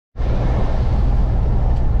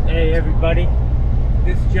Hey everybody,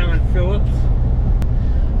 this is John Phillips.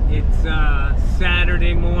 It's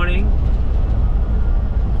Saturday morning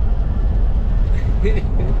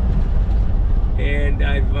and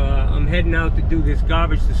I'm heading out to do this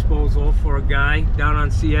garbage disposal for a guy down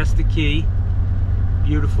on Siesta Key.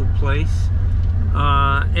 Beautiful place.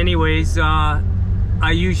 Anyways, I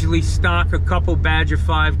usually stock a couple Badger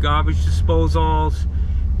 5 garbage disposals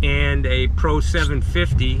and a Pro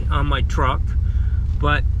 750 on my truck,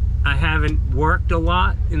 but I haven't worked a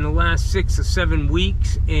lot in the last 6 or 7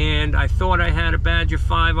 weeks, and I thought I had a Badger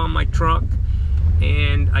 5 on my truck,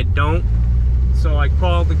 and I don't. So I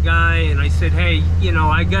called the guy and I said, hey, you know,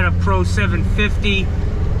 I got a Pro 750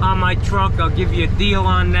 on my truck, I'll give you a deal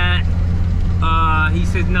on that. He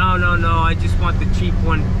said, no, I just want the cheap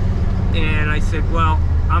one. And I said, well,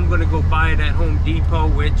 I'm gonna go buy it at Home Depot,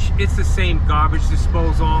 which it's the same garbage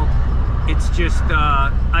disposal. It's just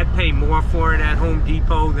I pay more for it at Home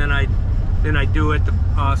Depot than I do at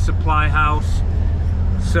the supply house.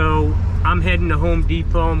 So I'm heading to Home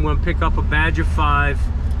Depot. I'm going to pick up a Badger 5.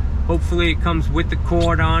 Hopefully it comes with the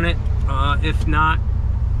cord on it. If not,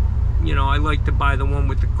 you know, I like to buy the one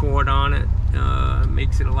with the cord on it.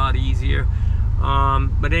 Makes it a lot easier.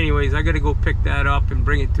 But anyways, I got to go pick that up and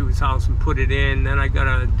bring it to his house and put it in. Then I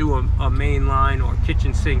got to do a main line or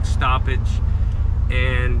kitchen sink stoppage,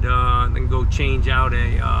 and then go change out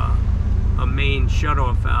a main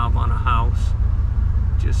shutoff valve on a house,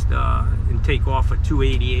 just and take off a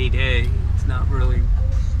 288A. It's not really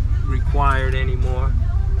required anymore.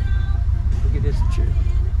 Look at this chick.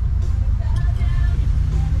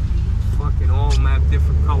 Fucking all map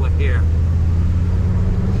different color here.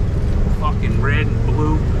 Fucking red and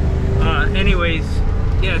blue. Anyways,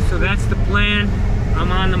 yeah, so that's the plan.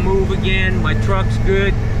 I'm on the move again. My truck's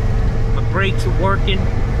good. My brakes are working,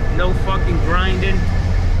 no fucking grinding.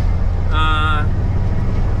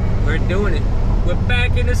 We're doing it. We're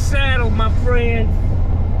back in the saddle, my friends.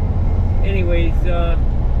 Anyways,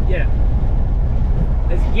 yeah,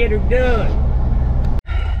 let's get her done.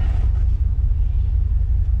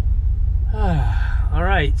 All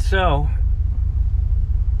right, so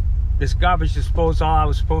this garbage disposal I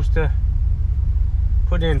was supposed to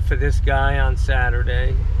put in for this guy on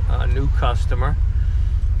Saturday, a new customer.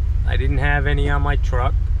 I didn't have any on my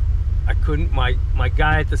truck. I couldn't, my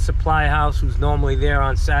guy at the supply house, who's normally there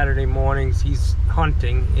on Saturday mornings, he's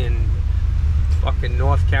hunting in fucking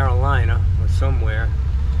North Carolina or somewhere.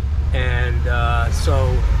 And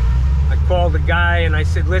so I called the guy and I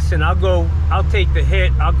said, listen, I'll take the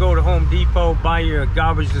hit. I'll go to Home Depot, buy you a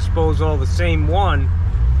garbage disposal, the same one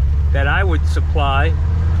that I would supply.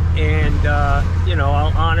 And, you know,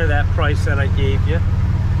 I'll honor that price that I gave you.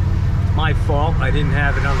 My fault, I didn't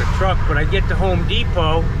have it on the truck. But I get to Home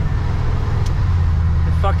Depot,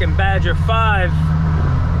 the fucking Badger 5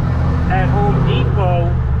 at Home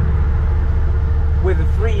Depot with a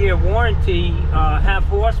 3-year warranty, half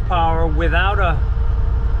horsepower, without a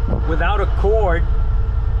cord,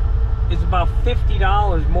 is about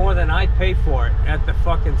 $50 more than I pay for it at the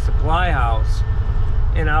fucking supply house.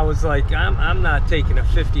 And I was like, I'm not taking a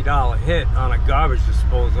 $50 hit on a garbage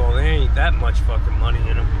disposal. There ain't that much fucking money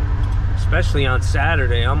in them. Especially on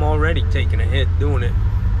Saturday, I'm already taking a hit doing it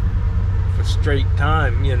for straight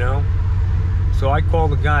time, you know. So I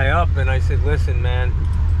called the guy up and I said, listen, man,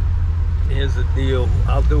 here's the deal.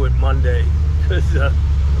 I'll do it Monday, because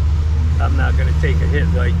I'm not gonna take a hit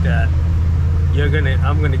like that.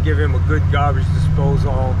 I'm gonna give him a good garbage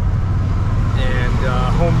disposal. And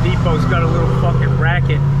Home Depot's got a little fucking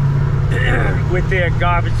racket with their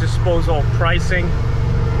garbage disposal pricing.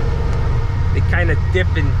 They kind of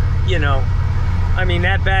dip in. You know, I mean,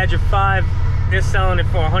 that Badger 5, they're selling it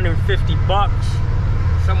for 150 bucks,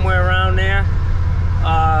 somewhere around there.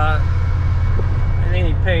 And they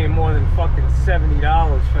ain't paying more than fucking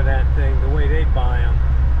 $70 for that thing, the way they buy them.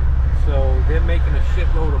 So they're making a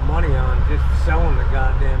shitload of money on just selling the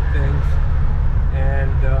goddamn things.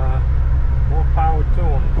 And more power to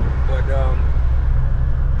them. But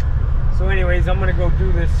so anyways, I'm gonna go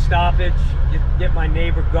do this stoppage, get my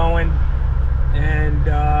neighbor going, and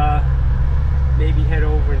maybe head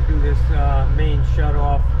over and do this main shut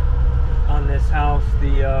off on this house.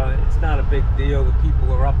 It's not a big deal. The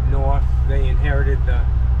people are up north. They inherited the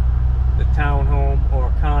townhome,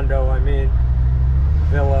 or condo, I mean,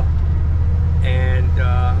 villa, and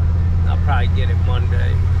I'll probably get it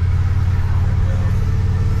Monday.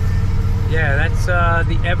 Yeah, that's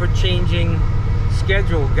the ever-changing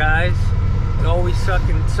schedule, guys. Always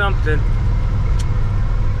sucking something.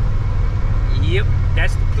 Yep,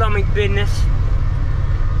 that's the plumbing business.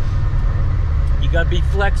 You gotta be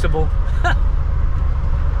flexible.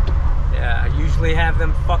 Yeah, I usually usually have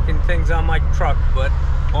them fucking things on my truck, but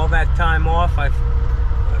all that time off, I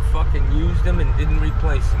fucking used them and didn't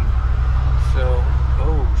replace them. So,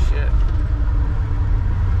 oh shit.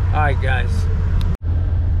 Alright guys.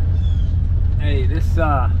 Hey, this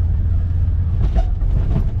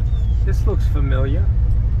looks familiar.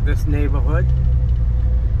 This neighborhood.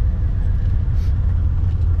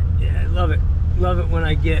 Yeah, I love it. Love it when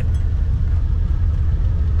I get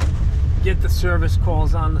the service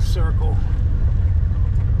calls on the circle.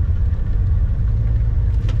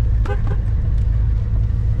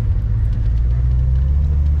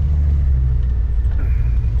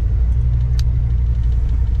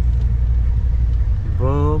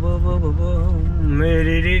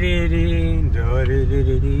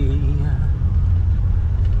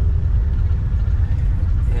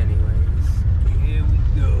 Anyways, here we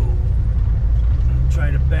go. Try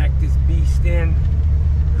to back this beast in.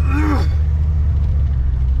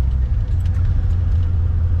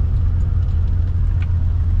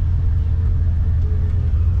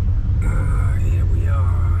 Here we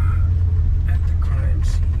are at the crime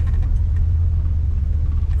scene.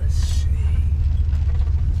 Let's see.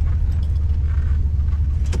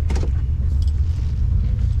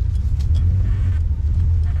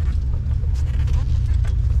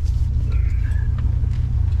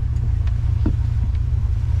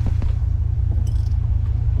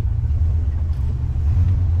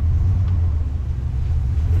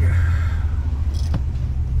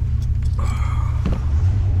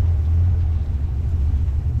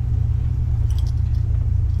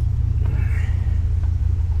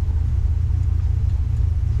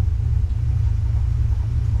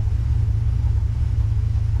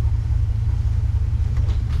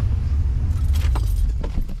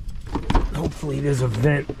 Hopefully there's a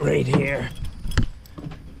vent right here.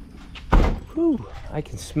 Whew, I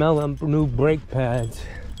can smell them new brake pads.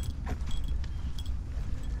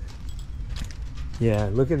 Yeah,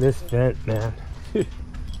 look at this vent, man.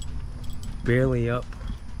 Barely up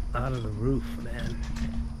out of the roof, man.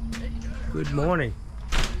 Good morning.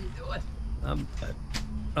 What are you doing?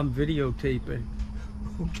 I'm videotaping.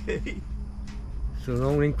 Okay. So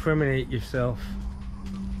don't incriminate yourself.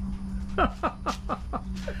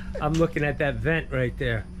 I'm looking at that vent right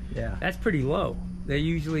there. Yeah. That's pretty low. They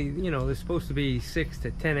usually, you know, they're supposed to be 6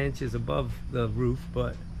 to 10 inches above the roof,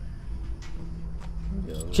 but...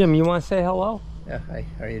 Jim, you want to say hello? Yeah, hi.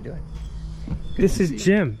 How are you doing? This is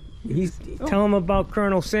Jim. Tell him about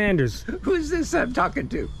Colonel Sanders. Who's this I'm talking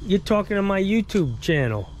to? You're talking to my YouTube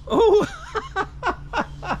channel. Oh!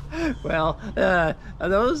 Well,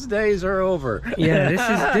 those days are over. Yeah,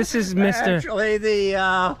 this is Mr. Actually,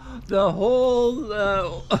 the whole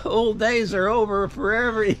old days are over for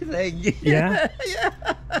everything. Yeah? Yeah.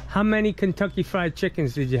 How many Kentucky Fried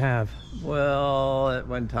Chickens did you have? Well, at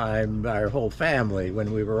one time, our whole family,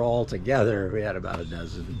 when we were all together, we had about a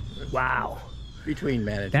dozen. Wow. Between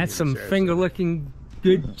management. That's some finger-licking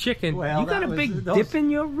good chicken. Well, you got a big dip in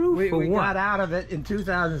your roof we or what? got out of it in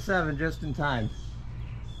 2007 just in time.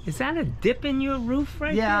 Is that a dip in your roof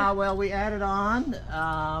right there? Yeah, well, we added on.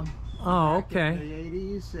 Oh, back okay. in the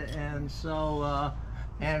 80s, and so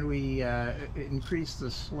and we increased the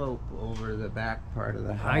slope over the back part of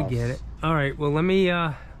the house. I get it. All right. Well, let me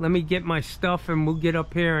get my stuff, and we'll get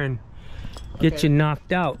up here and get you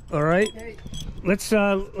knocked out. All right. Okay.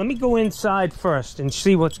 Let me go inside first and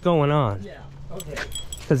see what's going on. Yeah. Okay.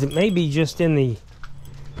 Because it may be just in the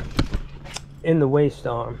waste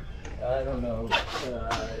arm. I don't know.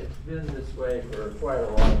 It's been this way for quite a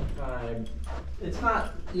long time. It's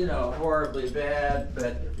not, you know, horribly bad,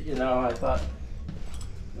 but, you know, I thought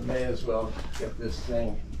I may as well get this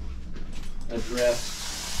thing addressed.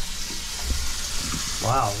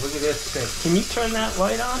 Wow, look at this thing. Can you turn that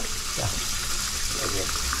light on? Yeah. Okay.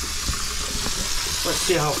 Let's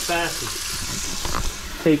see how fast it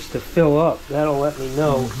takes to fill up. That'll let me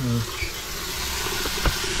know.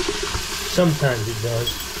 Sometimes it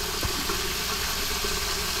does.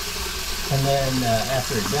 And then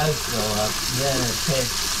after it does fill up, then it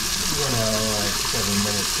takes, you know, like 7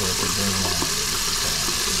 minutes for it to bring on.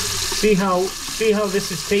 See how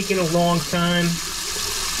this is taking a long time?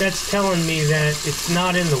 That's telling me that it's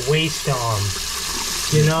not in the waste arm.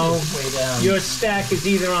 You know, way down. Your stack is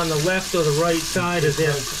either on the left or the right side of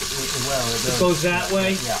this. Well, It goes that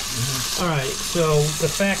way? Yeah. All right, so the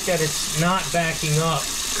fact that it's not backing up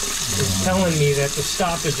is telling me that the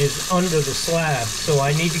stoppage is under the slab. So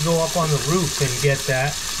I need to go up on the roof and get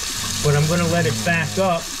that. But I'm going to let it back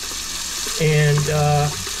up. And,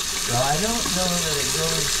 Well, I don't know that it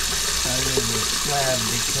goes under the slab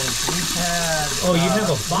because we've had... Oh, you have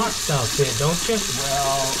a box out there, don't you?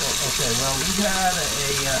 Well, okay, well, we had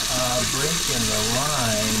a break in the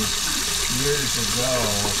line years ago,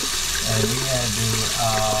 and we had to...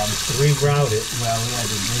 reroute it. Well, we had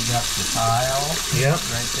to dig up the tile. Yep.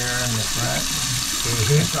 Right there in the front.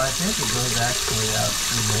 Mm-hmm. So I think it goes actually out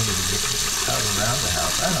through maybe out around the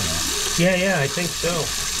house. I don't know. Yeah, I think so.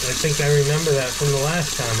 I think I remember that from the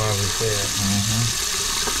last time I was there. Mm-hmm.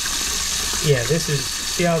 Yeah, this is,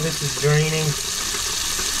 see how this is draining?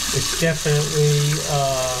 It's definitely,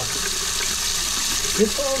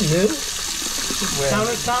 this all new?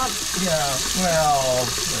 Countertop? Yeah, well,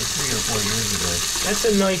 like 3 or 4 years ago. That's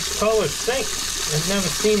a nice color sink. I've never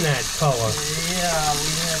seen that color. Yeah, we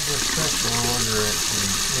had to special order it.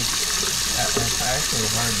 It's actually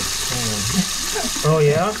hard to clean. Oh,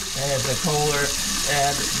 yeah? And it's a Kohler.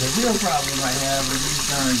 And the real problem I have are these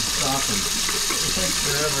darn stoppers. It takes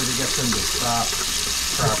forever to get them to stop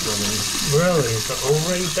properly. Really? Is the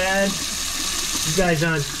O-ring bad? You guys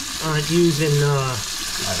aren't using, I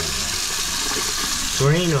don't know.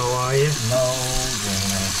 Drano, are you? No,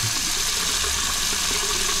 Drano.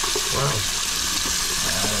 Wow.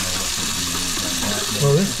 I don't know what to do on that.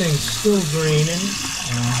 Well, this thing's still draining.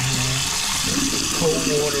 Cold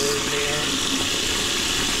water in there.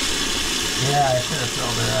 Yeah, I should have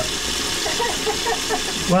filled it up.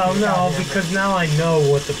 Well, no, because now I know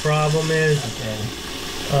what the problem is. Okay.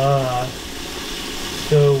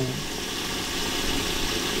 So,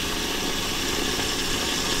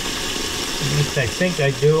 at least I think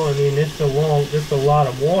I do. I mean, this is a lot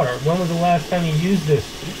of water. When was the last time you used this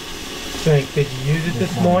sink? Did you use it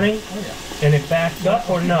this morning? Oh, yeah. And it backed up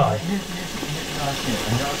or no? I'll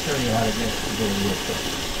show you how to get it to go real quick.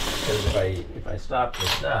 Because if I stop the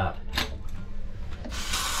stop,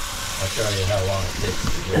 I'll show you how long it takes to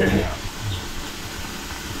go down.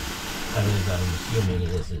 I'm assuming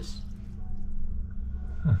this is...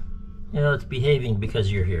 You know, it's behaving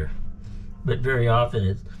because you're here. But very often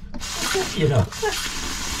it's, you know...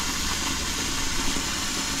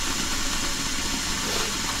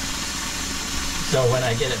 So when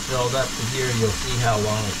I get it filled up to here, you'll see how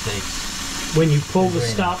long it takes. When you pull the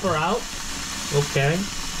stopper out? Okay.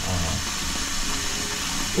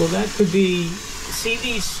 Well, that could be... See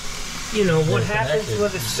these... You know, what happens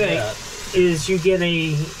with a sink is you get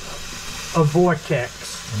a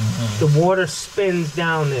vortex. The water spins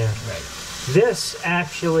down there. Right. This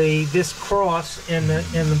actually, this cross and the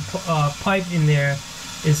pipe in there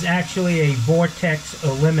is actually a vortex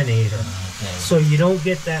eliminator. Okay. So you don't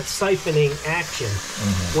get that siphoning action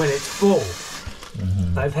when it's full.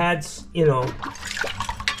 I've had, you know...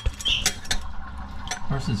 Of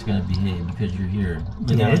course it's going to behave because you're here.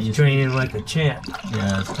 But yeah, it's draining like a champ.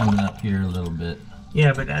 Yeah, it's coming up here a little bit.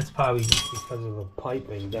 Yeah, but that's probably just because of the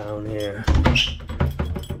piping down here. Oh,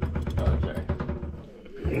 sorry.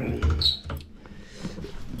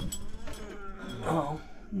 Oh,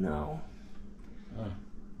 no.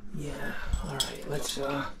 Yeah, alright, let's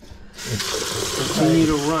continue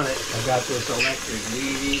to run it. I got this electric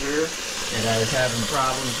weed eater, and I was having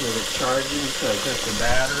problems with it charging, so I took the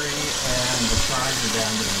battery and the charger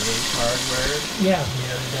down to the Ace Hardware Yeah. the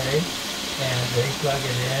other day, and they plug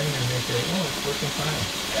it in, and they say, oh, it's working fine.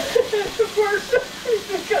 Of course,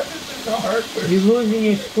 because it's in the hardware. You losing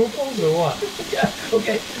your scruples or what? Yeah,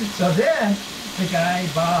 okay, so then, the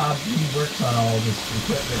guy, Bob, he works on all this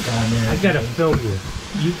equipment down there. I gotta film you.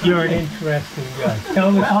 You're an interesting guy.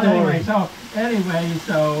 Tell the story. Anyway,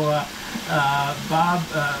 Bob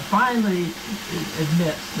finally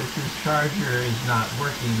admits that this charger is not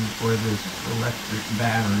working for this electric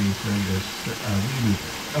battery for this weed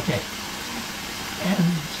eater. Okay. And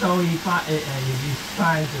so he finds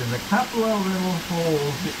there's a couple of little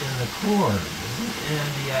holes in the cord. And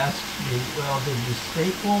he asks me, well, did you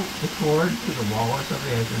staple the cord to the wall or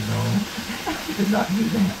something? I said, no, I did not do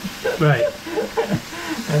that. Right.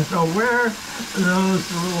 And so where those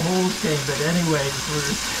little holes came, but anyways,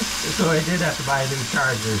 so I did have to buy new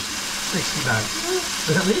chargers, $60.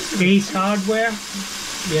 But at least Ace Hardware?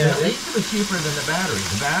 Yeah, at least it was cheaper than the battery.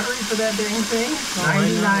 The battery for that dang thing,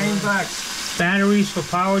 $99. Batteries for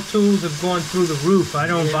power tools have gone through the roof. I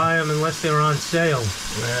don't buy them unless they're on sale.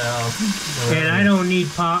 Well, and I don't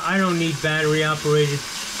need battery operated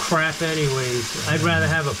crap anyways. I'd rather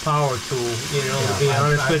have a power tool, you know, to be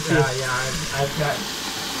honest with you. I've got...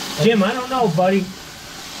 Jim, I don't know, buddy.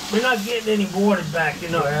 We're not getting any water back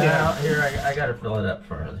enough well, here, I got to fill it up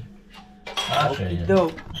further. I'll show you.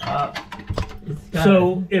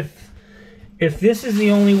 So, if this is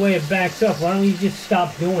the only way it backs up, why don't you just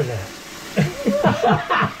stop doing that?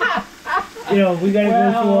 You know, we gotta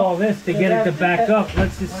go through all this to get it to back up.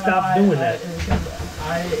 Let's just stop doing that.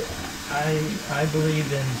 I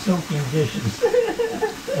believe in soaking dishes.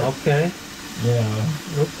 Okay. You know.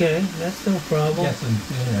 Okay, that's no problem. Gets them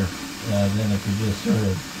thinner than if you just sort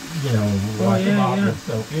of, you know, wash them off with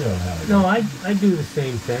soap. You know how to do. No, I do the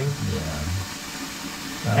same thing.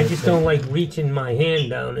 Yeah. I just don't like reaching my hand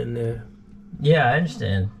down in there. Yeah, I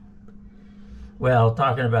understand. Well,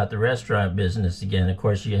 talking about the restaurant business again, of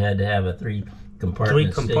course, you had to have a three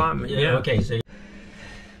compartment. Yeah. Okay, so.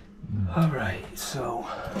 All right, so.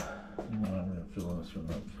 I'm gonna fill this one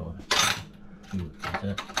up.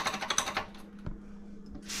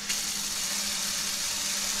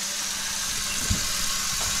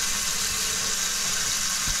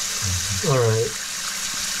 All right.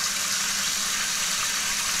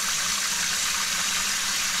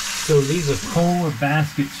 So these are Kohler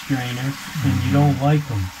basket strainers, and you don't like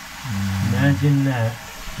them. Imagine that.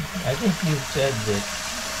 I think you said that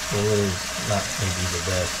Kohler is not maybe the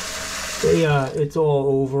best. It's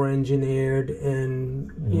all over-engineered,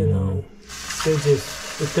 and you know, they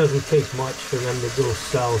just, it doesn't take much for them to go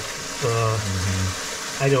south.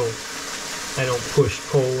 I don't push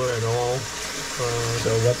Kohler at all.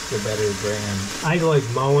 So what's the better brand? I like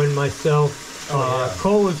Moen myself.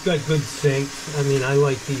 Kohler's got good sinks. I mean, I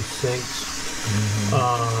like these sinks.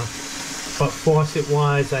 But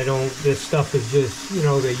faucet-wise, I don't. This stuff is just, you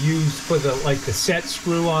know, they use for the the set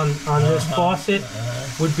screw on this faucet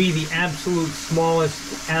would be the absolute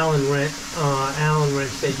smallest Allen wrench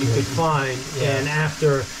that you could find. And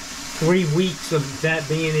after 3 weeks of that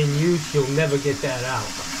being in use, you'll never get that out.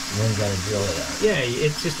 Then you gotta drill it out. Yeah,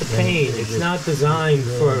 it's just a pain. It's not designed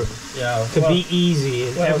to be easy.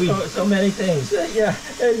 And so many things. Yeah,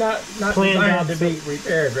 and not designed to be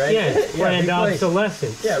repaired, right? Yeah, planned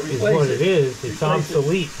obsolescence is what it is. It's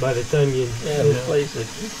obsolete by the time you replace it.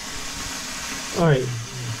 All right.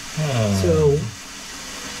 So,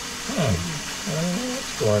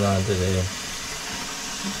 what's going on today?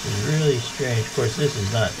 This is really strange. Of course, this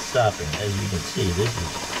is not stopping, as you can see. This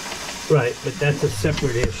is. Right, but that's a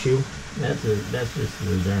separate issue. That's just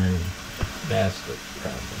the darn basket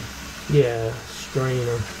problem. Yeah,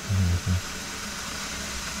 strainer.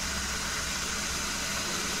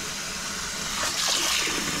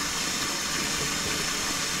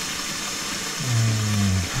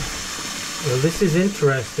 Well, this is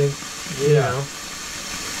interesting. You know.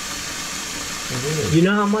 It is. You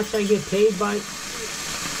know how much I get paid by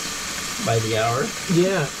the hour?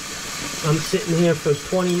 Yeah. I'm sitting here for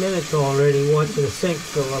 20 minutes already watching the sink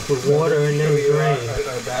fill up with water and then drain.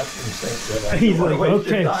 He's like,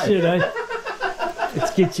 okay, shit,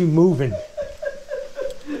 let's get you moving.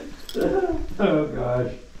 Oh,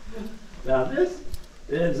 gosh. Now, this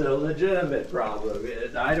is a legitimate problem.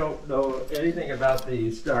 I don't know anything about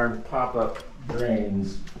these darn pop-up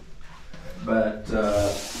drains, but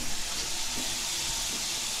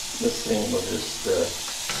this thing will just...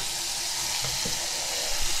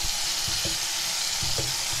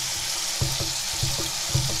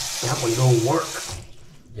 That one don't work.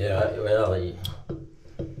 Yeah, well, you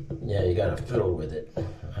gotta fiddle with it.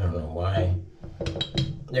 I don't know why.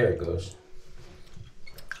 There it goes.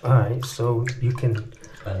 Alright, so you can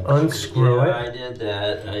unscrew it. I did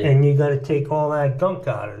that. And you gotta take all that gunk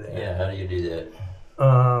out of there. Yeah, how do you do that?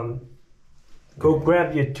 Go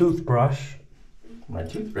grab your toothbrush. My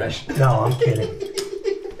toothbrush? No, I'm kidding.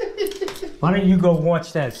 Why don't you go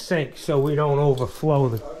watch that sink so we don't overflow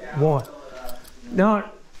the water? No,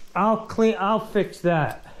 I'll fix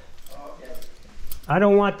that. Okay. I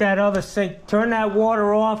don't want that other sink. Turn that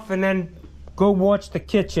water off and then go watch the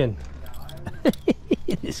kitchen.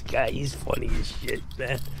 This guy, he's funny as shit,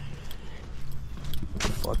 man.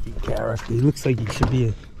 Fucking character. He looks like he should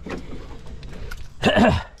be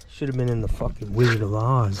should have been in the fucking Wizard of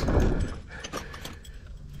Oz.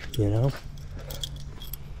 You know?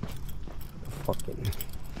 Fucking...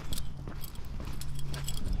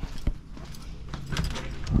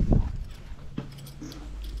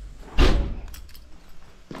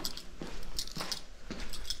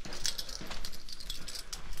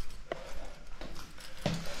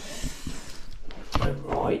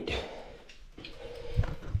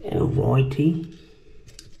 Alrighty,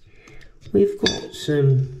 we've got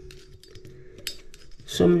some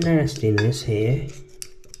nastiness here.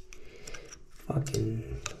 Fucking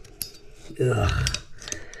ugh.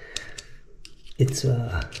 It's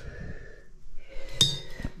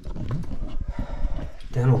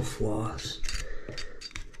dental floss.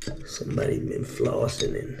 Somebody's been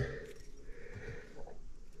flossing in.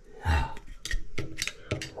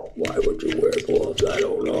 Why would you wear gloves? I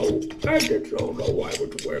don't know. I just don't know. Why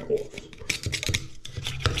would you wear gloves?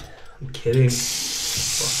 I'm kidding?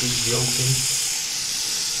 Fucking joking.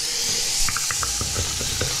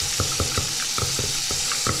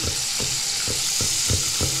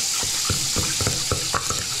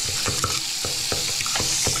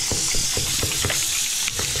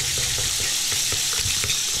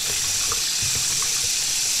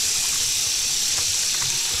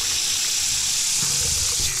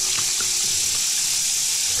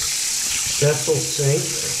 Vessel sink.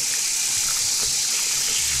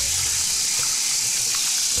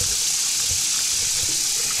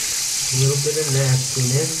 A little bit of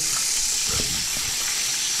nastiness.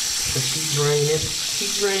 But keep draining.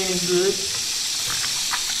 Keep draining good.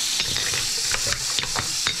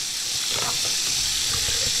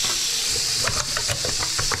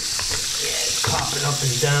 Yeah, it's popping up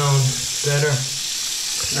and down better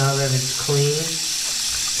now that it's clean.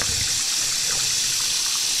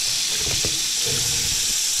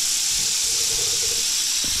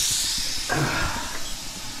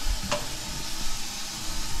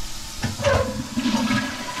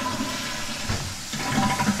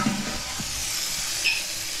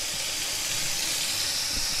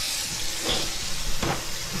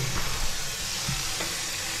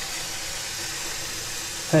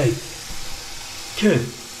 Hey, kid,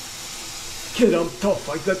 I'm tough.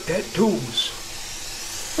 I got tattoos.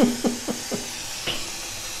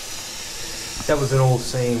 That was an old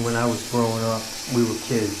saying when I was growing up. We were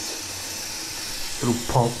kids, little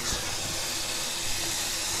punks.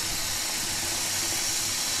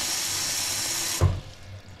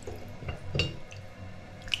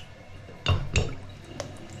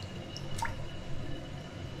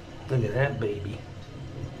 Look at that baby.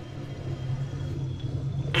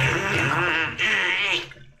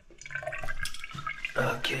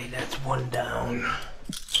 Okay, that's one down.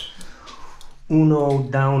 Uno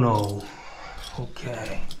downo.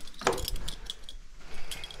 Okay.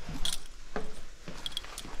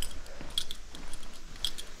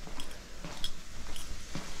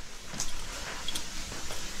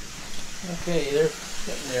 Okay, they're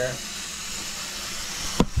getting there.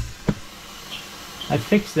 I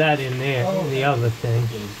fixed that in there, in the other thing.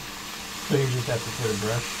 Okay. So you just have to put a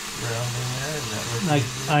brush around in there? Is that what Like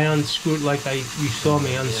I unscrewed, like you saw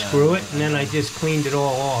me unscrew it, and then I just cleaned it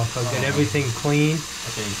all off. I got everything clean.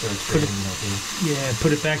 Okay, so it's Put it- okay. Yeah,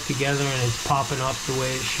 put it back together, and it's popping up the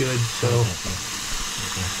way it should. So,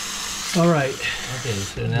 Okay. all right, Okay,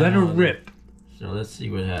 so now let her rip. So let's see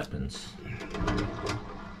what happens.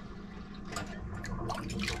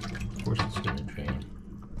 Of course it's gonna drain.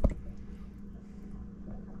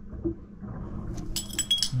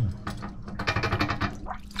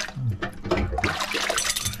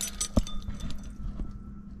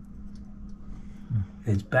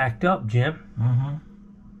 It's backed up, Jim.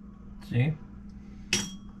 See?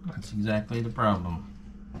 That's exactly the problem.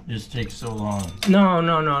 It just takes so long.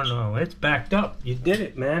 No. It's backed up. You did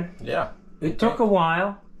it, man. Yeah. It took a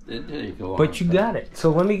while, It did go on. but you got it. So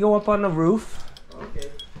let me go up on the roof, Okay.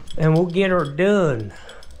 and we'll get her done.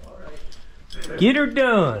 Alright. Get her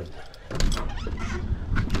done.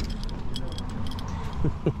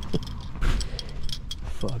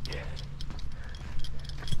 Fuck.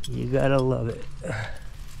 You gotta love it.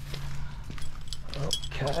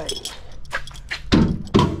 Okay.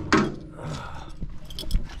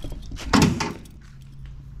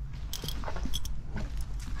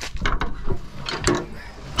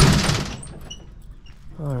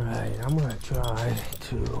 Alright, I'm gonna try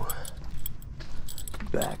to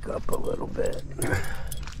back up a little bit.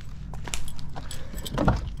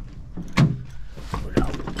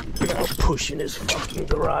 Without pushing his fucking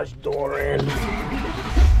garage door in.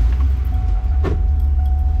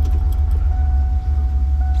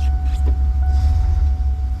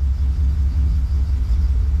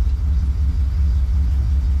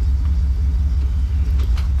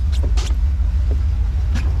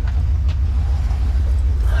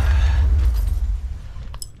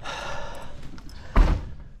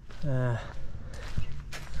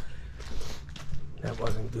 That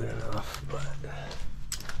wasn't good enough, but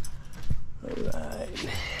alright.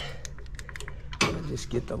 I'll just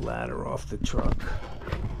get the ladder off the truck.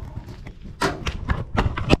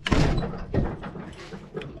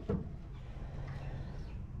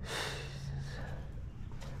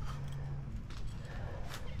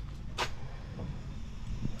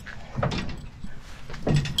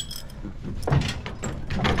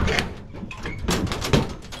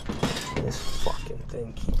 This fucking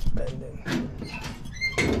thing keeps bending.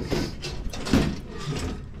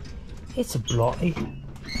 It's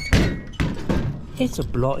a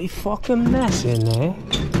bloody fucking mess in there.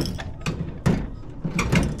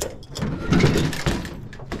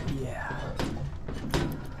 Yeah.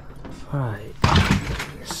 Alright,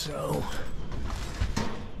 so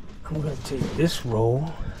I'm gonna take this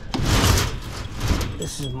roll.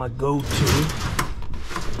 This is my go-to.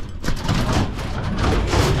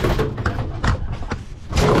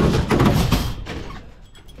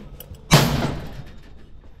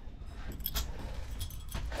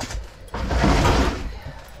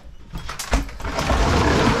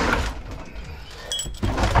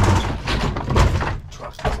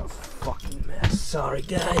 Sorry,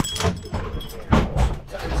 guys.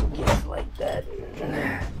 Sometimes it gets like that.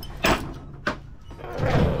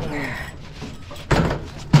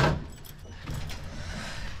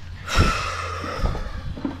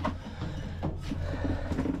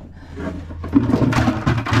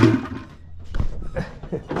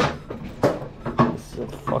 This is a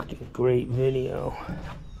fucking great video.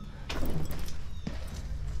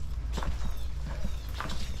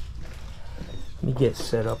 Let me get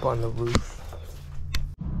set up on the roof.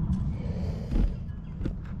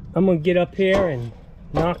 I'm gonna get up here and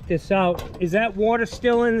knock this out. Is that water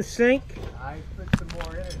still in the sink? I put some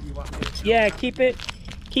more in it. You want me to? Yeah, keep it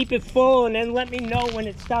full, and then let me know when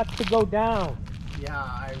it starts to go down. Yeah,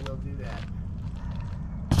 I will do that.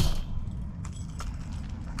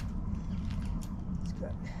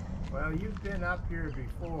 Well, you've been up here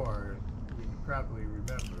before. You probably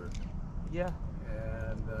remember. Yeah.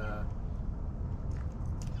 And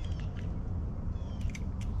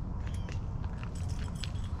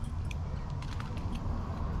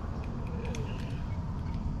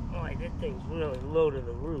that thing's really low to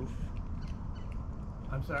the roof.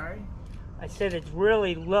 I'm sorry? I said it's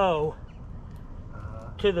really low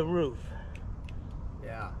to the roof.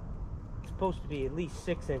 Yeah. It's supposed to be at least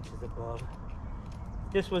 6 inches above.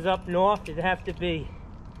 If this was up north, it'd have to be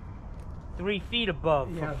 3 feet above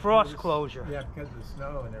for frost closure. Yeah, because of the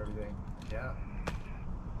snow and everything. Yeah.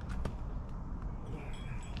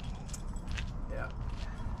 Yeah.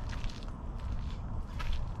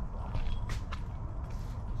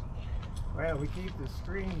 Well, we keep the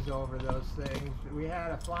screens over those things. We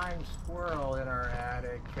had a flying squirrel in our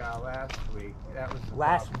attic last week. That was the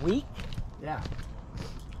last problem. week? Yeah.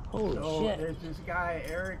 Holy shit. There's this guy,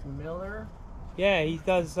 Eric Miller. Yeah, he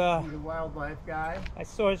does. He's a wildlife guy. I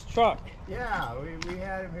saw his truck. Yeah, we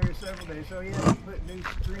had him here several days, so he had to put new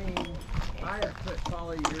screens. I had put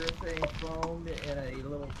polyurethane foam in a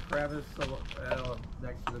little crevice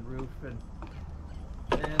next to the roof, and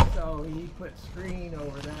so he put screen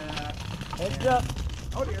over that. Heads up.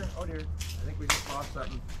 Oh dear, oh dear. I think we just lost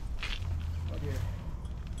something. Oh dear.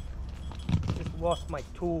 Just lost my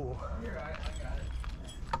tool. Here, I got it.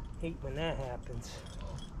 Hate when that happens.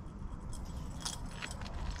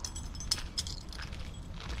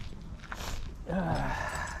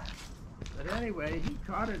 But anyway, he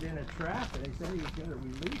caught it in a trap, and he said he was going to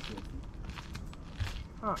release it.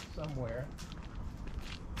 Somewhere.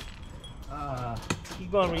 He's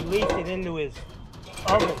gonna release it into his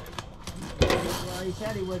oven. Well, he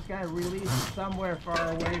said he was going to release it somewhere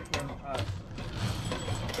far away from us.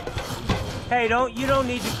 Hey, you don't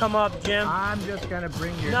need to come up, Jim. I'm just going to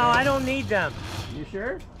bring your. No, I don't need them. You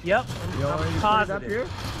sure? Yep, You want me to positive. put it up here?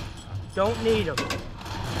 Don't need them.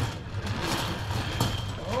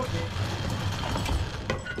 Okay.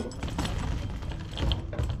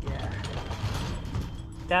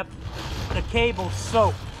 Yeah. The cable's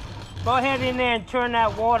soaked. Go ahead in there and turn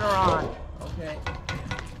that water on. Okay.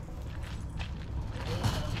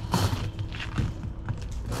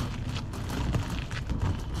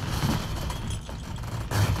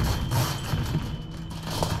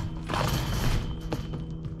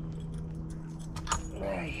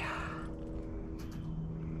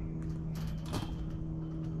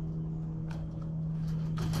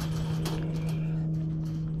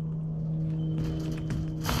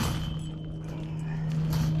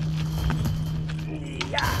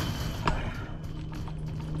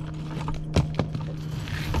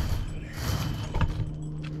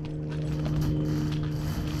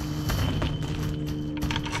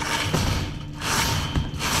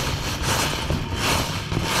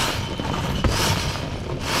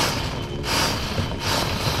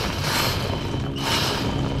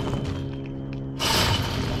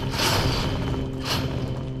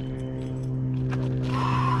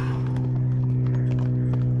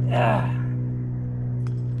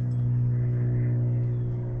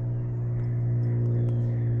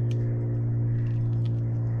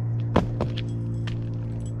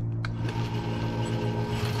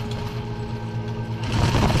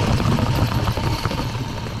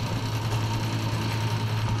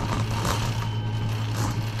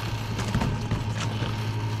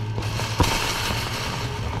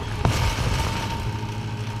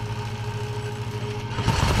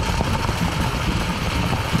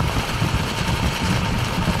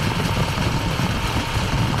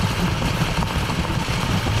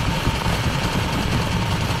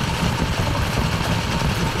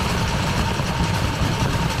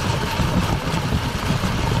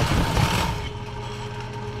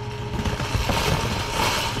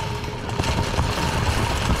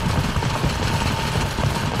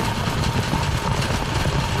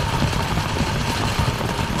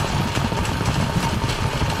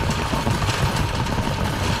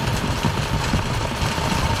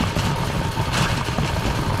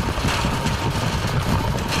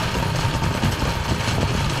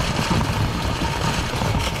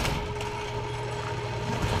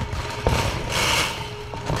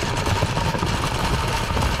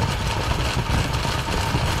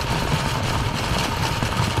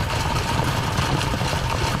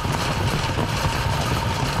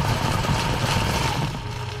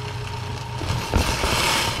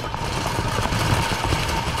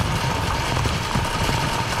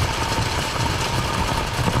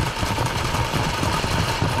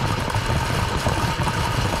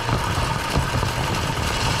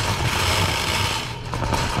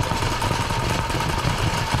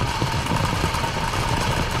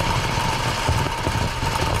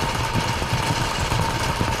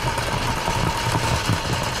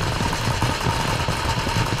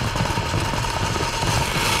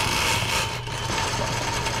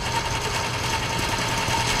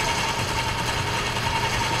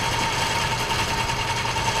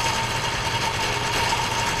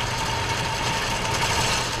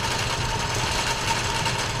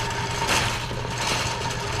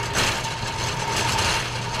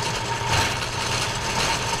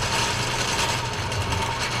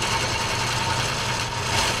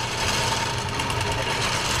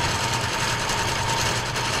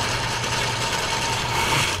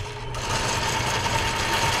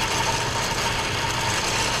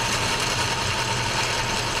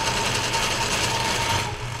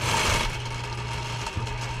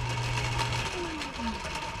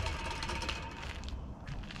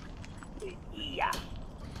 Yeah.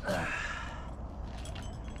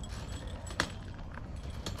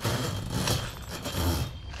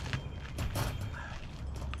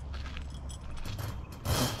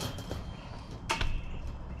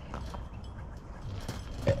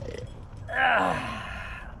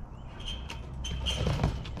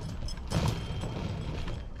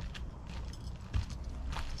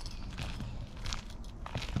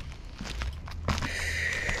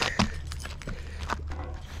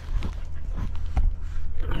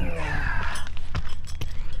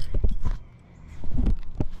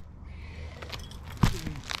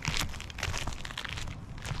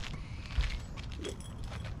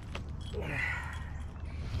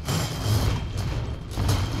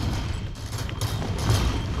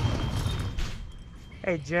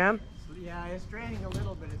 Hey, Jim. Yeah, it's draining a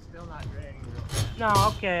little, but it's still not draining real fast. No,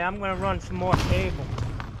 okay, I'm gonna run some more cable.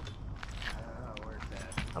 Where's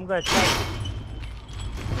that? I'm gonna try.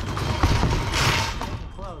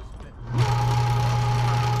 Close, but...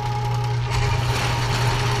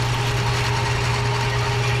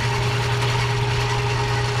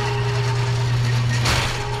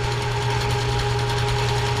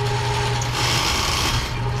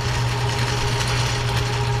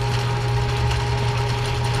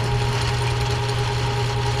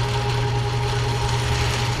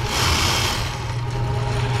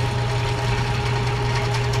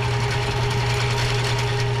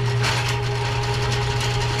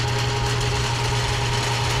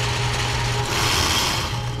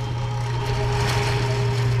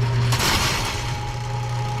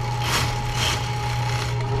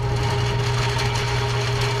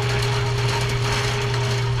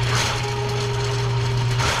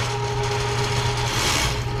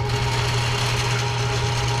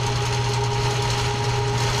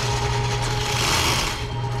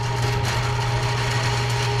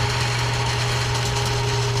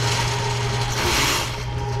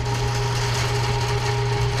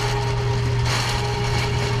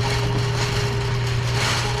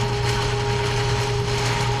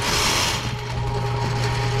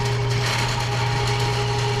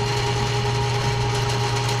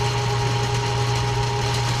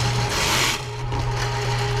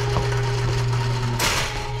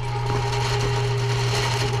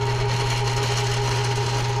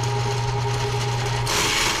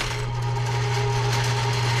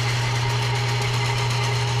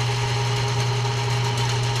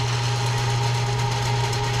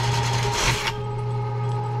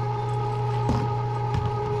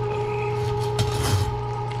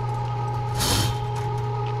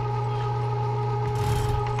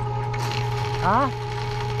 Huh?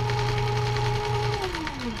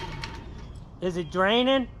 Is it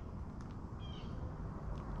draining?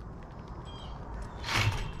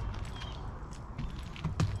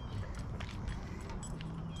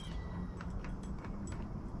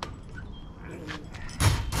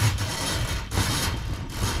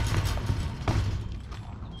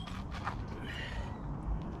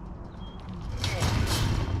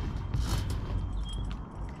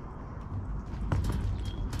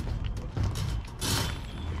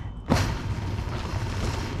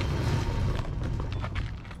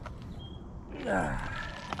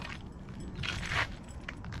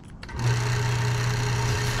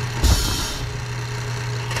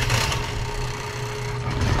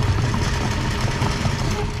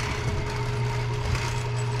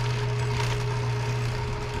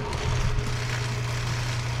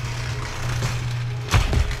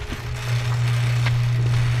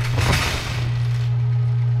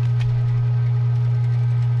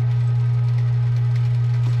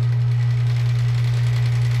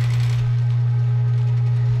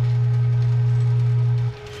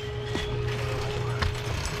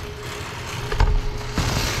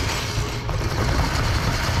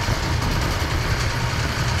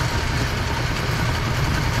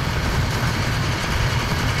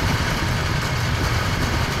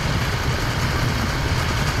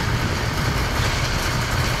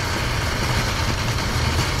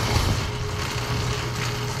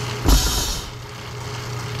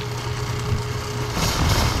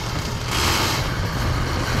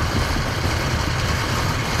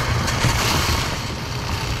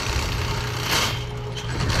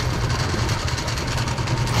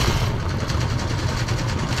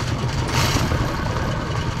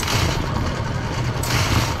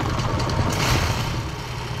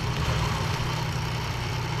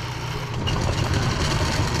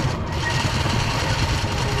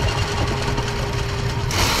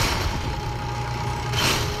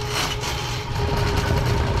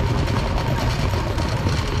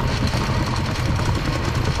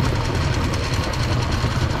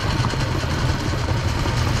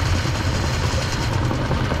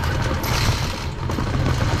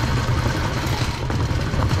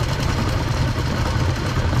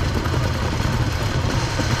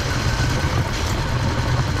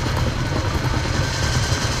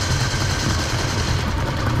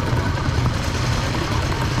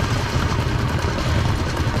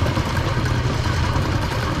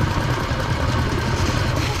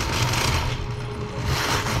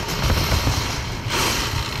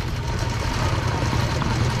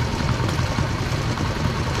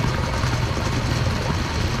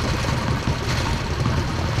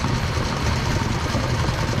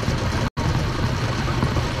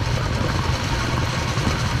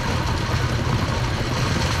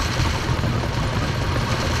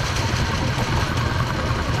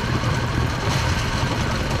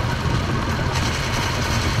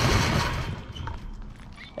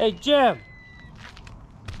 Hey, Jim.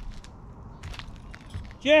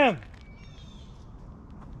 Jim.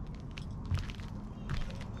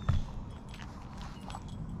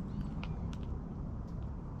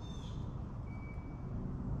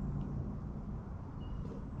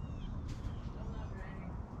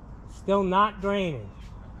 Still not draining.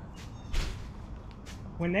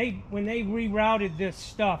 When they rerouted this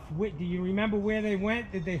stuff, do you remember where they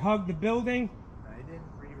went? Did they hug the building? I didn't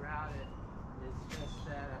reroute it. It's just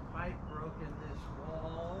that a pipe broke in this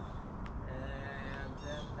wall, and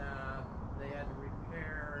then they had to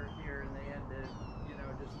repair here, and they had to, you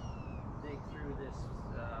know, just dig through this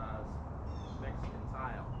Mexican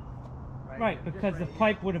tile. Right, because the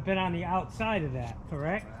pipe would have been on the outside of that,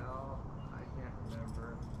 correct? Well, I can't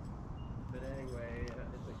remember. But anyway,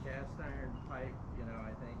 it's a cast iron pipe, you know,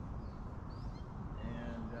 I think.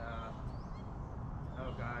 And,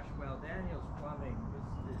 oh gosh, well, Daniel's Plumbing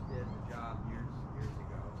did the job years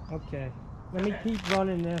ago. Okay, let me keep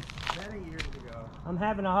running this. Many years ago. I'm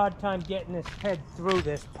having a hard time getting this head through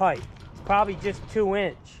this pipe. It's probably just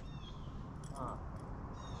 2-inch.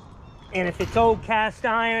 And if it's old cast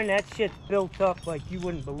iron, that shit's built up like you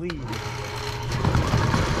wouldn't believe.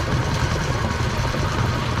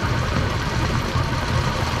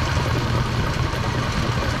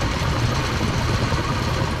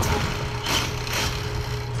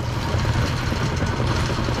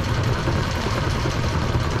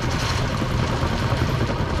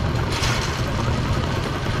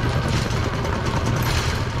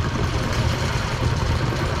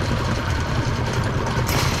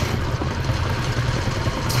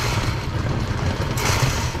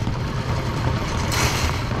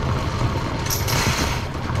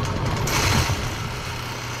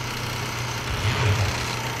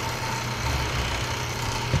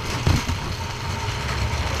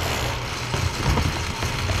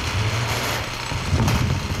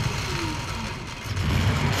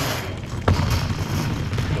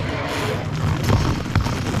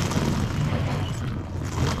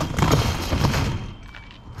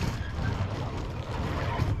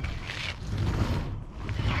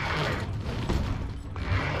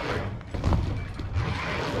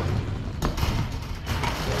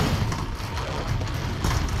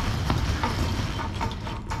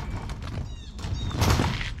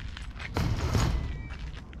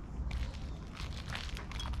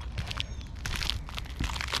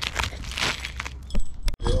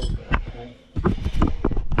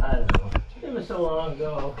 So long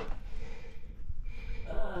ago.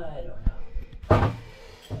 I don't know.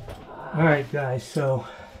 All right, guys. So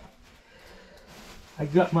I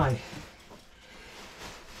got my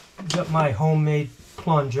homemade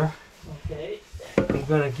plunger. Okay. I'm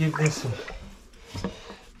gonna give this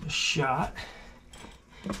a shot.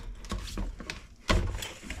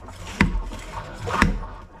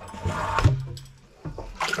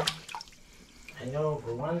 I know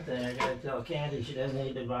for one thing, I gotta tell Candy she doesn't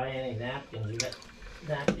need to buy any napkins. We got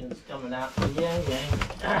napkins coming out for the Yang Gang.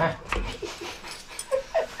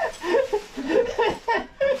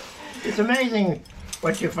 It's amazing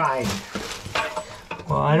what you find.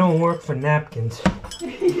 Well, I don't work for napkins.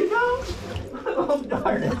 You don't? Oh,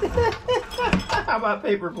 darn it. How about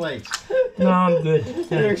paper plates? No, I'm good.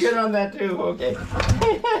 You're good on that too? Okay.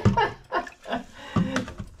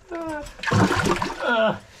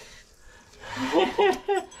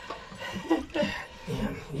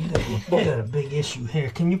 You got a big issue here.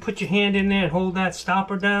 Can you put your hand in there and hold that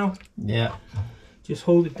stopper down? Yeah. Just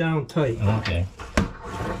hold it down tight. Okay.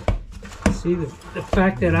 See, the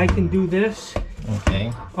fact that I can do this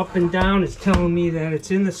Okay. up and down is telling me that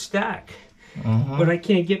it's in the stack. But I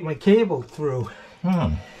can't get my cable through.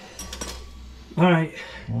 All right.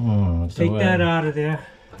 Take that out of there.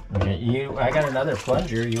 Okay. I got another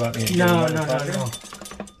plunger. You want me to No.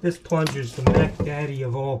 This plunger's the Mac Daddy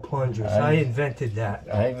of all plungers. I invented that.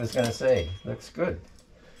 I was gonna say, looks good.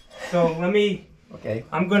 So let me. Okay.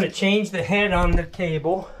 I'm gonna change the head on the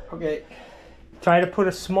cable. Okay. Try to put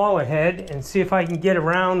a smaller head and see if I can get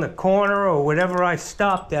around the corner or whatever I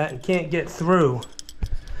stopped at and can't get through.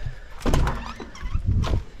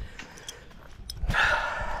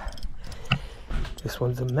 This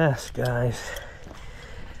one's a mess, guys.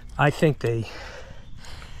 I think they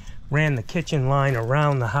ran the kitchen line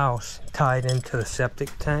around the house, tied into the septic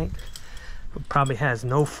tank. It probably has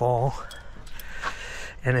no fall.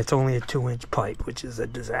 And it's only a 2-inch pipe, which is a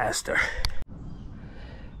disaster.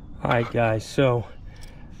 All right, guys, so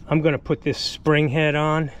I'm gonna put this spring head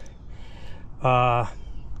on. I'd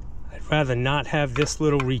rather not have this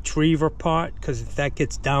little retriever part, because if that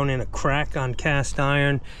gets down in a crack on cast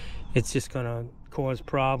iron, it's just gonna cause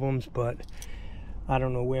problems. But I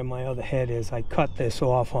don't know where my other head is. I cut this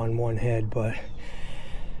off on one head, but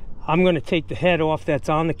I'm going to take the head off that's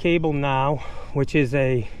on the cable now, which is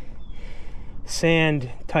a sand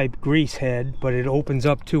type grease head, but it opens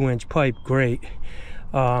up 2-inch pipe great.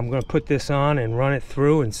 I'm going to put this on and run it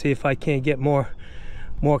through and see if I can't get more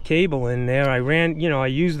cable in there. I ran, you know, I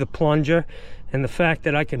used the plunger, and the fact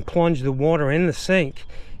that I can plunge the water in the sink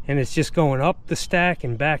and it's just going up the stack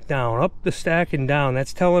and back down, up the stack and down,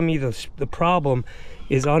 that's telling me the problem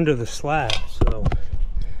is under the slab. So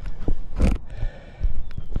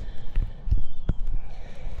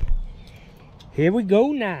here we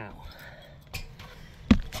go now.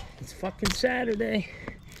 It's fucking Saturday.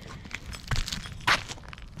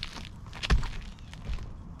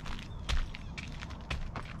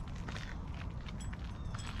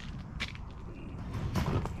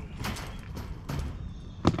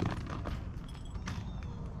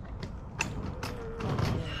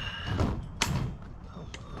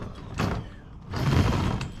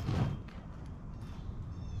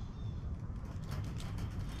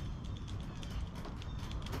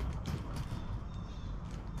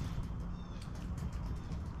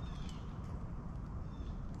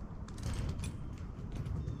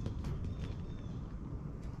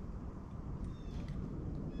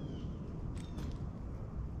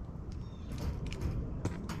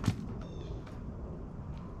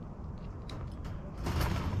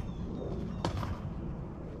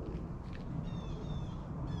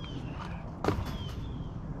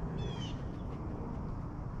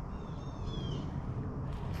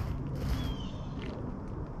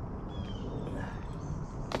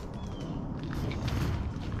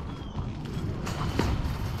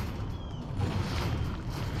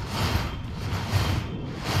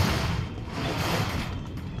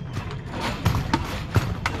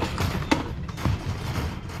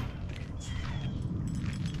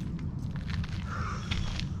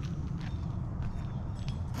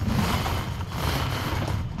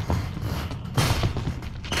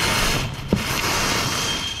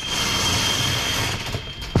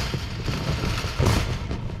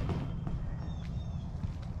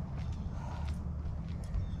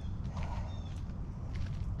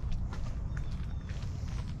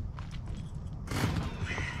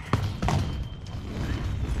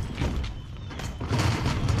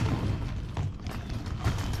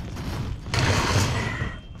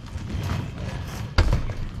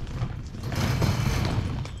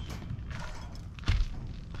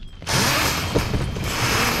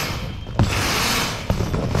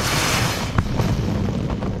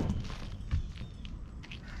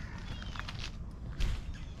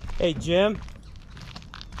 Hey, Jim.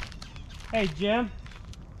 Hey, Jim.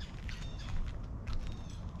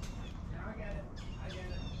 Yeah, I get it. I get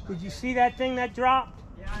it. Did you see that thing that dropped?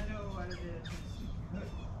 Yeah, I know what it is.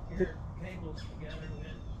 It's your cables together with.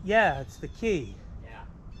 Yeah, it's the key. Yeah.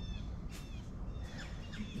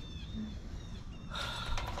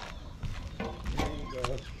 There you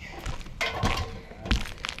go.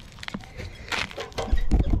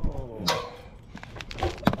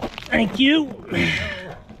 Thank you.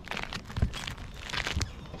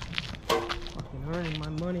 Fucking earning my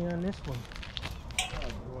money on this one. Oh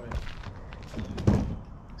boy.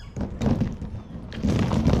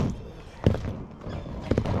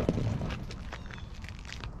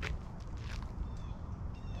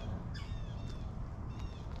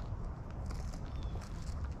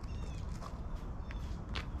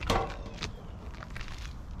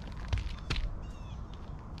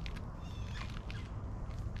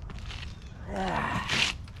 Ah.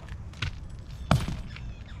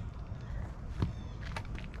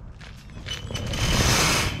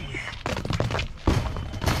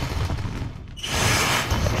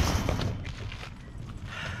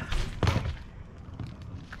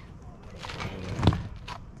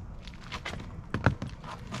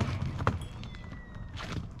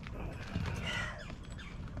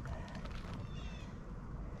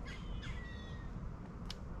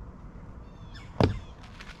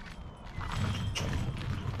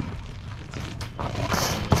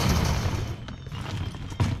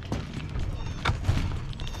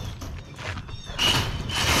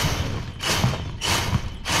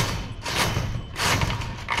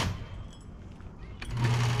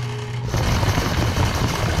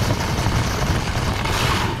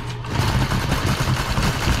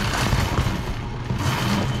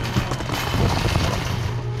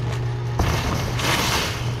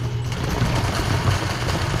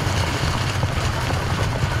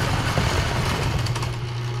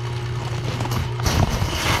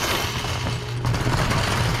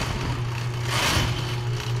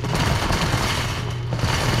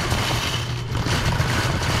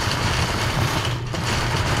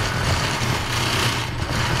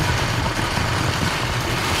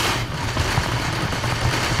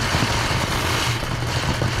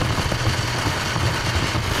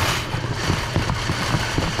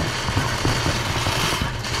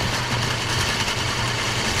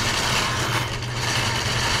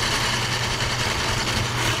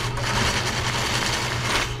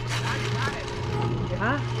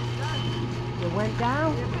 Huh? It went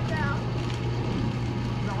down? It went down.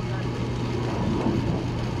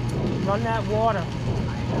 Run that water.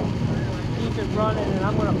 Keep it running, and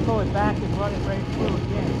I'm going to pull it back and run it right through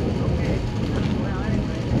again. Okay. Well,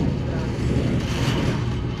 anyway,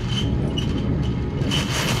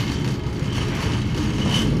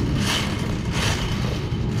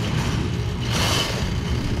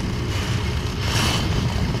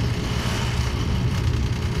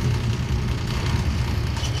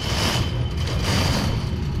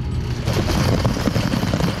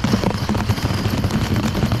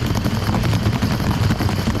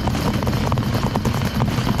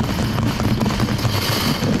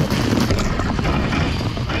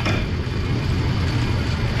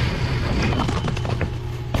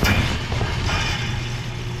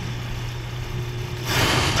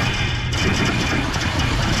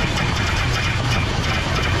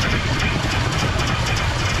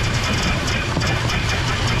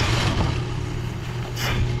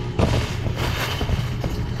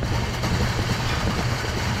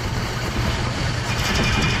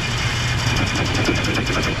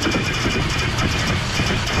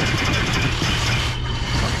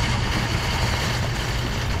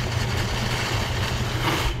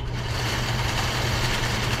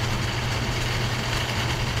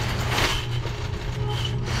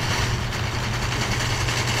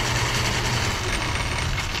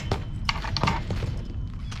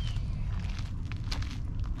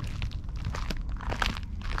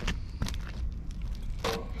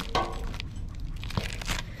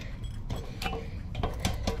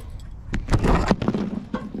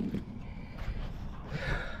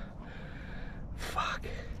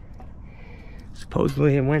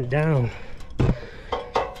 Supposedly it went down.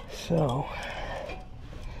 So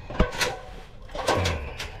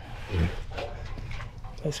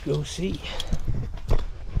let's go see. Did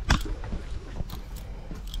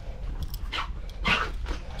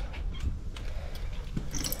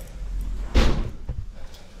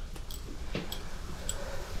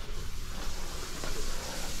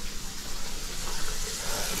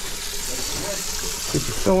you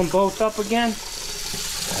fill them both up again?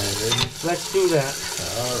 Let's do that.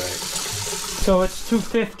 All right. So it's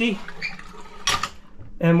 250,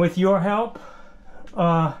 and with your help,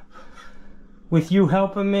 with you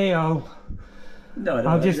helping me, I'll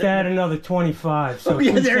just add another 25. So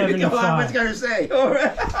yeah, there you go. I 275. was gonna say. All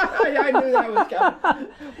right. I knew that was coming.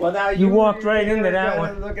 Well, now You walked right into that gotta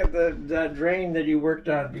one. Look at the drain that you worked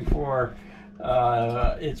on before.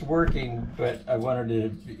 It's working, but I wanted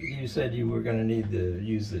to. You said you were going to need to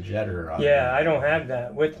use the jetter on. Yeah, I don't have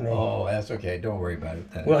that with me. Oh, that's okay. Don't worry about it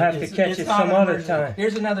then. We'll have to catch it some other time.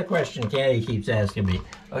 Here's another question Candy keeps asking me.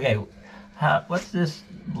 Okay, what's this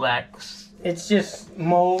black? It's just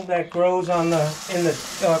mold that grows on in the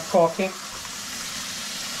caulking.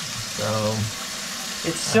 So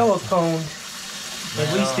It's silicone. At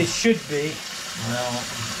well, least it should be. Well,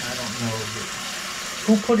 I don't know.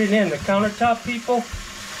 Who put it in? The countertop people? I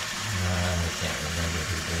can't remember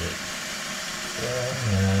who did it.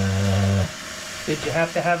 Yeah. Did you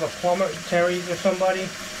have to have a plumber, Terry's or somebody?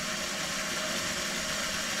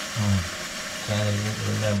 Can't even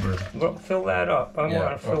remember. Well, fill that up. I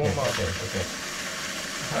want to fill them up. Okay.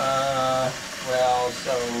 Well,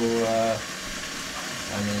 so,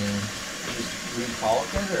 I mean, just re-caulk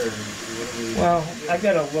it, or what do we... Well, I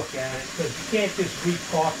got to look at it, because you can't just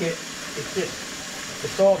re-caulk it.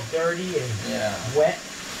 It's all dirty and wet.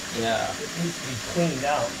 Yeah. It needs to be cleaned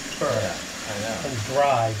out first. Yeah, I know. And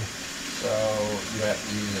dried. So, you have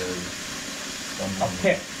to use A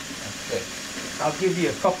pick. A pick. I'll give you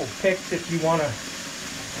a couple picks if you want to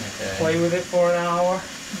play with it for an hour.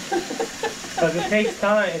 Because it takes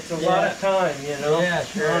time. It's a lot of time, you know. Yeah,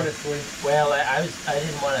 sure. Honestly. Well, I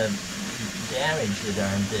didn't want to damage the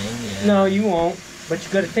darn thing. Yeah. No, you won't. But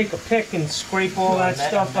you got to take a pick and scrape all that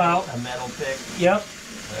stuff out. A metal pick. Yep.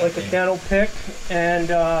 Okay. Like a dental pick,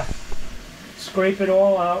 and scrape it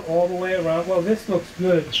all out all the way around. Well, this looks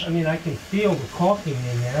good. I mean, I can feel the caulking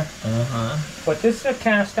in there. But this is a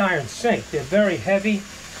cast iron sink. They're very heavy,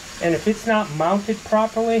 and if it's not mounted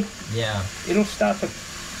properly, it'll start to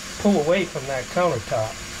pull away from that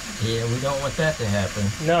countertop. Yeah, we don't want that to happen.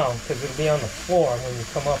 No, because it'll be on the floor when you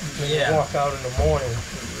come up, when you walk out in the morning.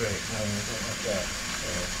 Right, no, we don't want that.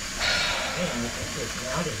 And it's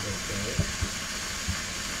mounted okay.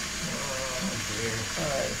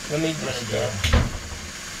 Alright, let me just,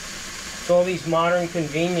 it's all these modern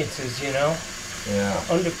conveniences, you know? Yeah.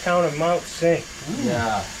 Under-counter mount sink. Ooh.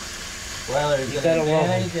 Yeah. Well, there's an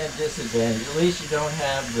advantage and disadvantage. At least you don't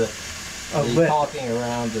have the caulking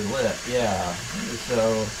around the lip. Yeah. So,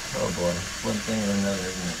 oh boy, one thing or another,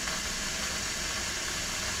 isn't it?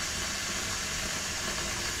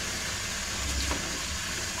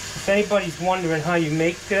 If anybody's wondering how you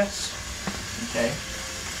make this, Okay.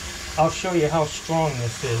 I'll show you how strong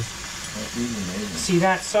this is. That's even amazing. See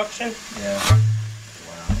that suction? Yeah.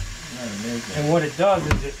 Wow. That's amazing. And what it does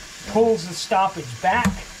is it pulls the stoppage back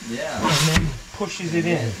Yeah. and then pushes it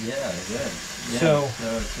in. Yeah, good. Yeah. So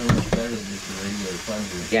it's so much better than just a regular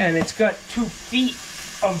plunger. Yeah, and it's got 2 feet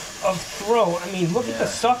of throw. I mean, look at the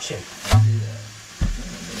suction. I see that.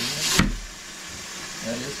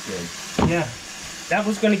 That is good. Yeah, that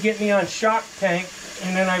was going to get me on Shark Tank,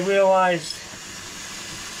 and then I realized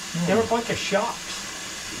they're a bunch of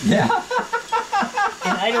sharks. Yeah.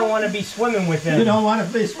 And I don't want to be swimming with them. You don't want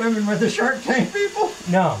to be swimming with the Shark Tank people?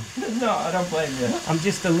 No. No, I don't blame you. I'm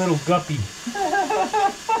just a little guppy.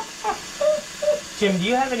 Jim, do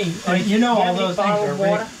you have any? You know all those things bottled are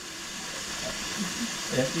water?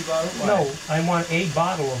 Empty bottle? Why? No, I want a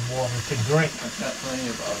bottle of water to drink. I've got plenty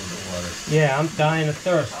of bottles of water. Yeah, I'm dying of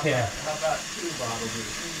thirst here. How about 2 bottles or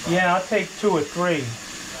 3 bottles? Yeah, I'll take 2 or 3.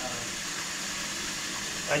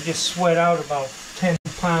 I just sweat out about 10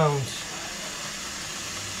 pounds.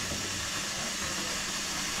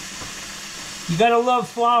 You gotta love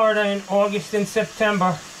Florida in August and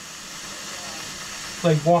September. It's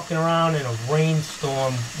like walking around in a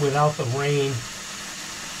rainstorm without the rain.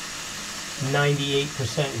 98%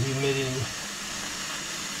 humidity.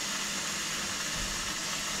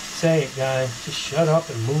 Say it, guys. Just shut up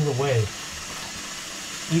and move away.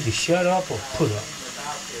 Either shut up or put up.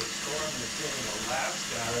 Without the storm that's hitting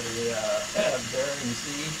Alaska, the Bering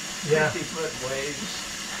Sea, Yeah. 50-foot waves,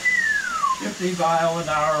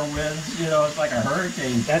 50-mile-an-hour winds, you know, it's like a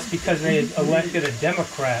hurricane. That's because they had elected a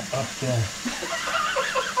Democrat up there.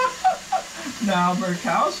 Now,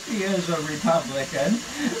 Murkowski is a Republican.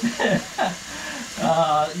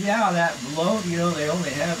 Yeah, that bloat, you know, they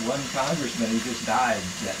only had 1 congressman. He just died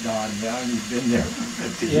that Don Young. He's been there for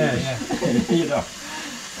 50 years. Yeah. You know,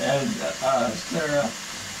 and Sarah,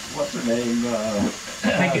 what's her name?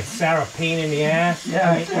 I think it's Sarah Pain in the ass.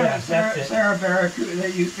 Yeah, I mean, that's it. Sarah Barracuda.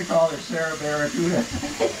 They used to call her Sarah Barracuda.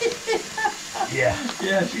 Yeah.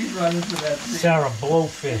 Yeah, she's running for that seat. Sarah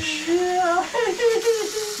Blowfish. Yeah.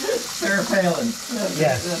 Sarah Palin.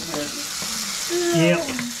 Yes. Yep.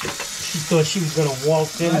 She thought she was gonna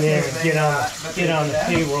waltz in there and get on the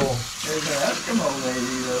payroll. There's an Eskimo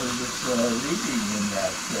lady that's leading in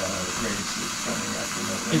that race that's coming up in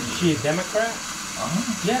November. Is she a Democrat?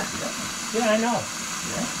 Yeah. Yeah, I know.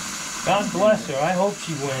 Yeah. God bless her. I hope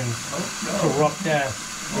she wins. Hope so. Corrupt ass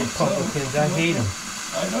Republicans. I hate them.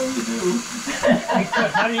 I know you do.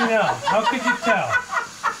 How do you know? How could you tell?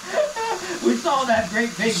 We saw that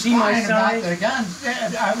great big See my sign about sign? the guns.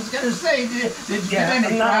 I was going to say, did you get any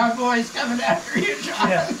I'm not- Proud Boys coming after you, John?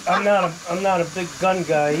 Yeah, I'm not a big gun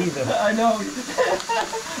guy either. I know.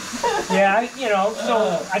 Yeah,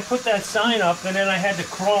 so I put that sign up, and then I had to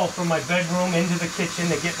crawl from my bedroom into the kitchen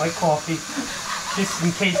to get my coffee, just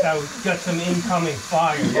in case I got some incoming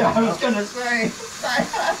fire. Yeah, I was going to say.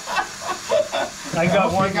 I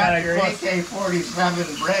got one got guy your across.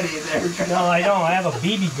 AK-47 ready there, John. No, I don't. I have a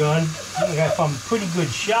BB gun. If I'm a pretty good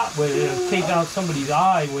shot with it, it'll take out somebody's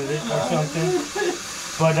eye with it or something.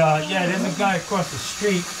 But yeah, there's a guy across the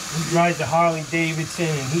street who drives a Harley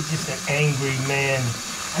Davidson, and he's just an angry man.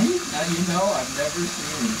 You know, I've never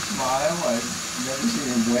seen him smile. I've never seen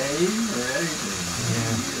him wave or anything.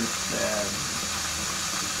 Yeah. He is sad.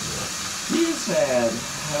 He's sad.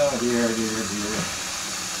 Oh, dear, dear, dear.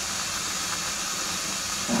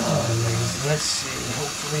 Let's see.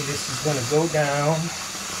 Hopefully this is going to go down.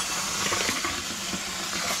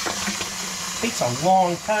 Takes a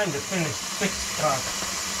long time to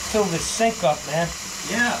fill this sink up, man.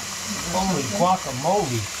 Yeah. Holy guacamole.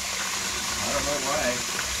 I don't know why.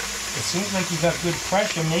 It seems like you got good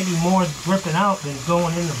pressure. Maybe more dripping out than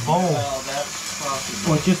going in the bowl. Well, that's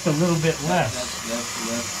possible. Or just a little bit less. That's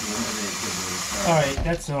less. All right,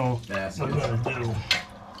 that's all That's we're it. going to do.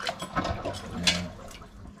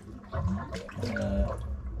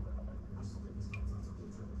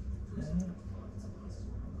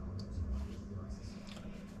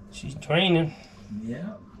 She's training.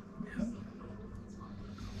 Yeah.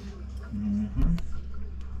 Mm-hmm.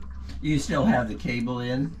 You still have the cable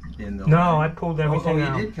in the No, line? I pulled everything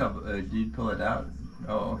out. You did pull it out.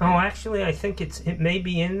 Oh, okay. Oh, actually, I think it may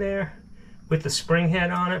be in there with the spring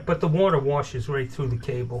head on it, but the water washes right through the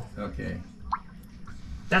cable. Okay.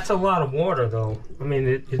 That's a lot of water, though. I mean,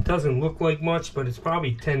 it doesn't look like much, but it's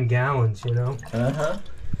probably 10 gallons, you know? Uh-huh.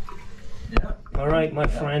 Yeah. All right, my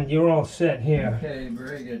friend, you're all set here. Okay,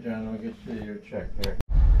 very good, John. I'll get you your check there.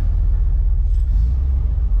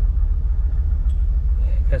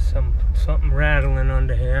 Got something rattling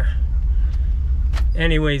under here.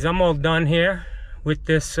 Anyways, I'm all done here with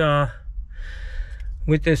this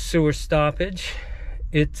sewer stoppage.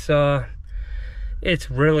 It's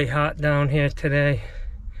really hot down here today,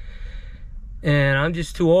 and I'm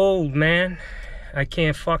just too old, man. I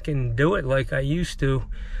can't fucking do it like I used to.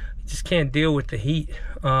 I just can't deal with the heat.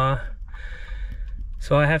 So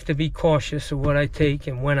I have to be cautious of what I take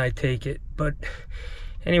and when I take it. But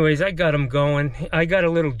anyways, I got them going. I got a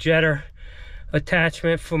little jetter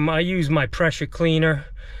attachment I use my pressure cleaner,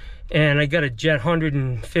 and I got a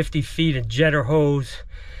 150 feet of jetter hose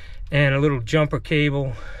and a little jumper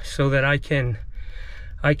cable so that I can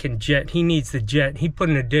jet. He needs the jet. He put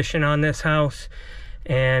an addition on this house,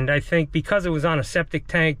 and I think because it was on a septic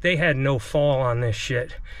tank, they had no fall on this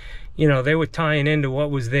shit. You know, they were tying into what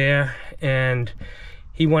was there, and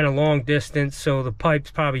he went a long distance, so the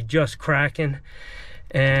pipe's probably just cracking,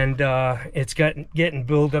 and it's getting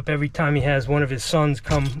built up every time he has one of his sons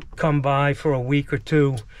come by for a week or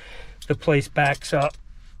two. The place backs up,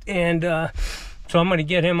 and so I'm going to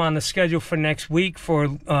get him on the schedule for next week for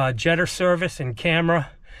jetter service and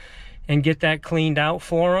camera, and get that cleaned out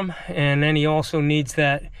for him. And then he also needs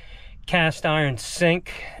that cast iron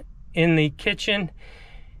sink in the kitchen.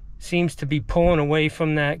 Seems to be pulling away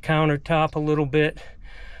from that countertop a little bit.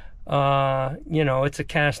 You know, it's a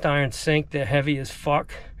cast iron sink. They're heavy as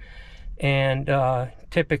fuck, and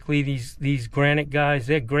typically these granite guys,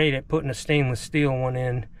 they're great at putting a stainless steel one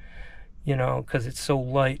in, you know, because it's so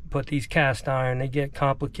light. But these cast iron, they get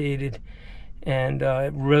complicated, and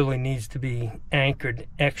it really needs to be anchored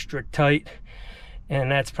extra tight,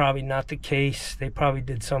 and that's probably not the case. They probably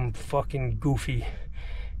did some fucking goofy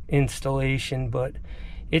installation, but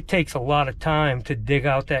it takes a lot of time to dig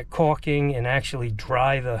out that caulking and actually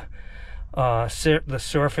dry the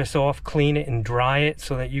surface off, clean it and dry it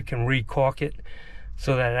so that you can re-caulk it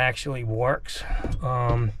so that it actually works.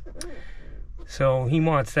 So he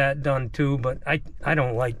wants that done too, but I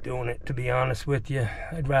don't like doing it, to be honest with you.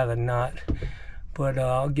 I'd rather not, but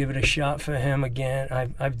I'll give it a shot for him again.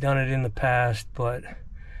 I've done it in the past, but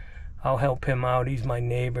I'll help him out. He's my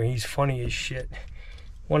neighbor. He's funny as shit.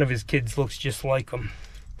 One of his kids looks just like him.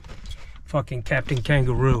 Fucking Captain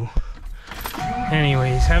Kangaroo.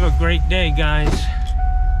 Anyways, have a great day, guys.